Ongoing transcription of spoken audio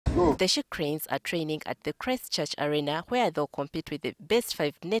The She Cranes are training at the Christchurch Arena, where they'll compete with the best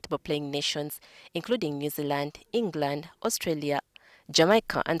 5 netball playing nations, including New Zealand, England, Australia,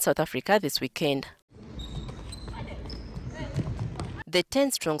 Jamaica and South Africa this weekend. The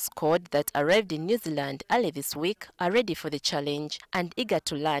 10-strong squad that arrived in New Zealand early this week are ready for the challenge and eager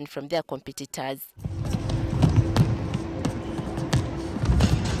to learn from their competitors.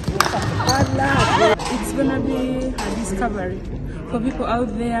 It's going to be a discovery for people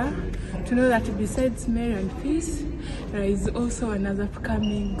out there to know that besides Mary and Peace, there is also another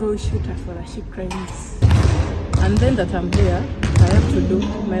upcoming goal shooter for the She Cranes. And then that I'm here, I have to do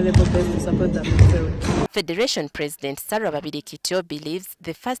my level best to support them. Federation President Sarah Babirikitio believes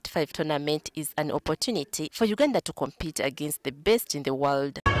the First 5 tournament is an opportunity for Uganda to compete against the best in the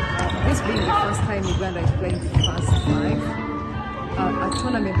world. This being the first time Uganda is playing the First 5, a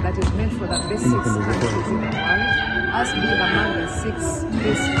tournament that is meant for the best 6 countries in the world, us being among the 6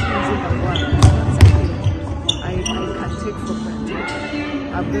 best teams in the world, I can take for granted.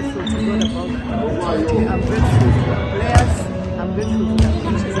 I'm grateful to God about that. I'm grateful to the players, I'm grateful to the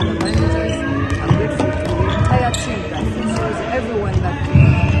coaches and the managers, I'm grateful to the entire team that fixes everyone that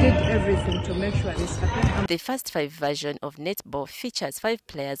did everything to make sure this happened. The First 5 version of netball features 5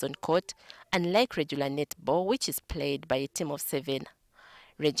 players on court, unlike regular netball, which is played by a team of 7.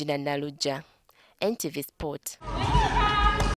 Regina Naluja, NTV Sport.